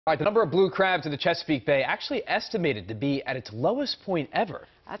All right, the number of blue crabs in the Chesapeake Bay actually estimated to be at its lowest point ever.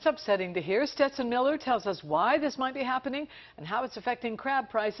 That's upsetting to hear. Stetson Miller tells us why this might be happening and how it's affecting crab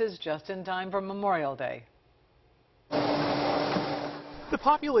prices just in time for Memorial Day. The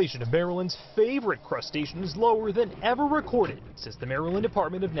population of Maryland's favorite crustacean is lower than ever recorded, says the Maryland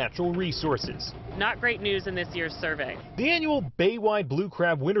Department of Natural Resources. Not great news in this year's survey. The annual Baywide Blue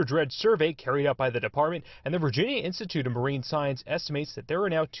Crab Winter Dredge survey carried out by the department and the Virginia Institute of Marine Science estimates that there are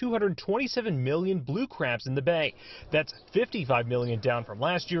now 227 million blue crabs in the bay. That's 55 million down from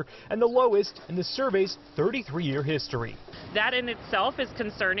last year and the lowest in the survey's 33-year history. That in itself is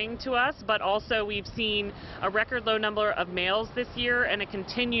concerning to us, but also we've seen a record low number of males this year and a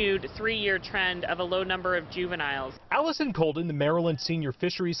continued 3-year trend of a low number of juveniles. Allison Colden, the Maryland senior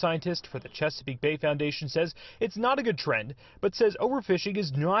fisheries scientist for the Chesapeake Bay Foundation, says it's not a good trend, but says overfishing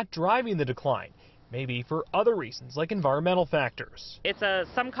is not driving the decline. Maybe for other reasons, like environmental factors. It's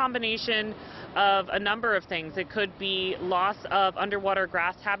some combination of a number of things. It could be loss of underwater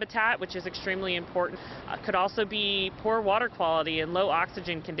grass habitat, which is extremely important. Could also be poor water quality and low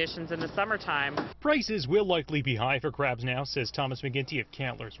oxygen conditions in the summertime. Prices will likely be high for crabs now, says Thomas McGinty of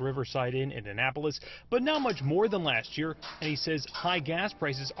Cantler's Riverside Inn in Annapolis, but not much more than last year. And he says high gas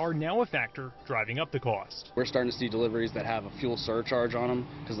prices are now a factor driving up the cost. We're starting to see deliveries that have a fuel surcharge on them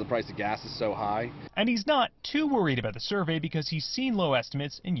because the price of gas is so high. And he's not too worried about the survey because he's seen low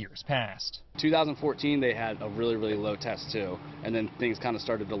estimates in years past. 2014, they had a really low test too, and then things kind of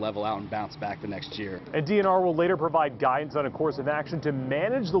started to level out and bounce back the next year. And DNR will later provide guidance on a course of action to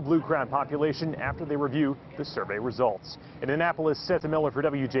manage the blue crab population after they review the survey results. In Annapolis, Stetson Miller for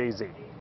WJZ.